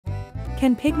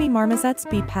Can pygmy marmosets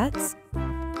be pets?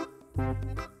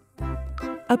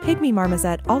 A pygmy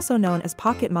marmoset, also known as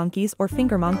pocket monkeys or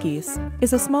finger monkeys,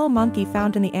 is a small monkey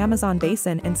found in the Amazon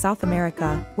basin in South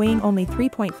America, weighing only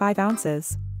 3.5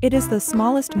 ounces. It is the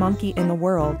smallest monkey in the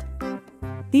world.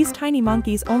 These tiny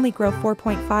monkeys only grow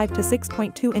 4.5 to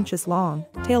 6.2 inches long,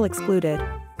 tail excluded.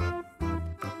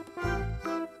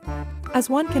 As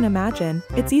one can imagine,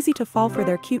 it's easy to fall for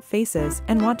their cute faces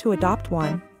and want to adopt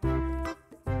one.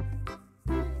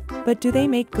 But do they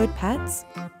make good pets?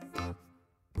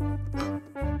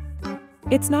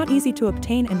 It's not easy to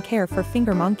obtain and care for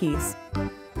finger monkeys.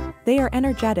 They are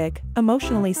energetic,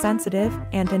 emotionally sensitive,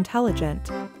 and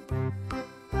intelligent.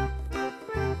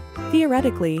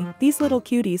 Theoretically, these little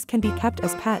cuties can be kept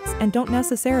as pets and don't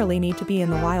necessarily need to be in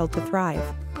the wild to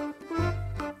thrive.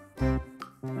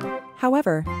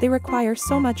 However, they require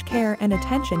so much care and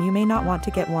attention you may not want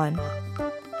to get one.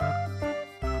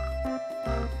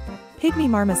 Pygmy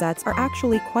marmosets are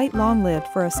actually quite long-lived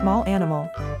for a small animal.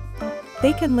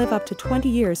 They can live up to 20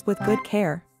 years with good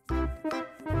care.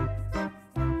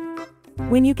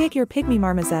 When you get your pygmy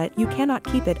marmoset, you cannot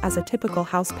keep it as a typical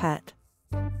house pet.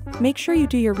 Make sure you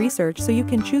do your research so you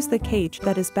can choose the cage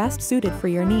that is best suited for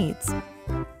your needs.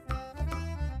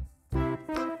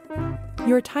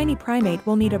 Your tiny primate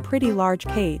will need a pretty large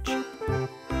cage.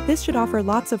 This should offer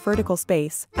lots of vertical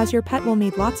space, as your pet will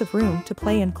need lots of room to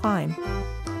play and climb.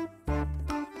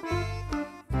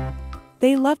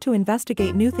 They love to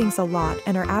investigate new things a lot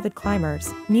and are avid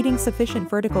climbers, needing sufficient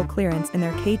vertical clearance in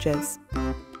their cages.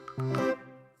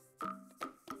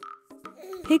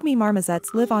 Pygmy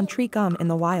marmosets live on tree gum in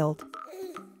the wild.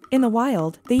 In the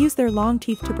wild, they use their long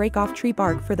teeth to break off tree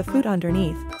bark for the food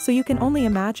underneath, so you can only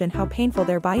imagine how painful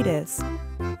their bite is.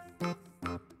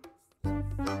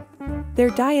 Their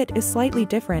diet is slightly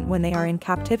different when they are in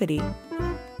captivity.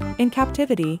 In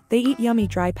captivity, they eat yummy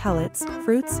dry pellets,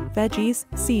 fruits, veggies,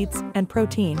 seeds, and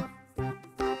protein.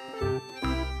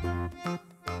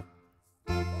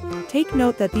 Take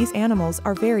note that these animals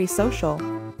are very social.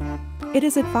 It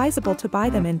is advisable to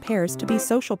buy them in pairs to be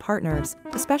social partners,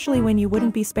 especially when you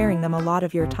wouldn't be sparing them a lot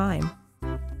of your time.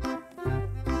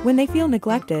 When they feel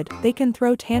neglected, they can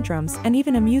throw tantrums and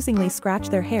even amusingly scratch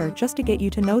their hair just to get you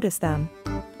to notice them.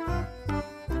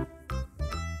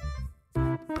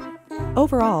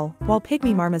 Overall, while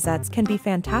pygmy marmosets can be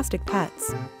fantastic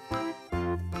pets,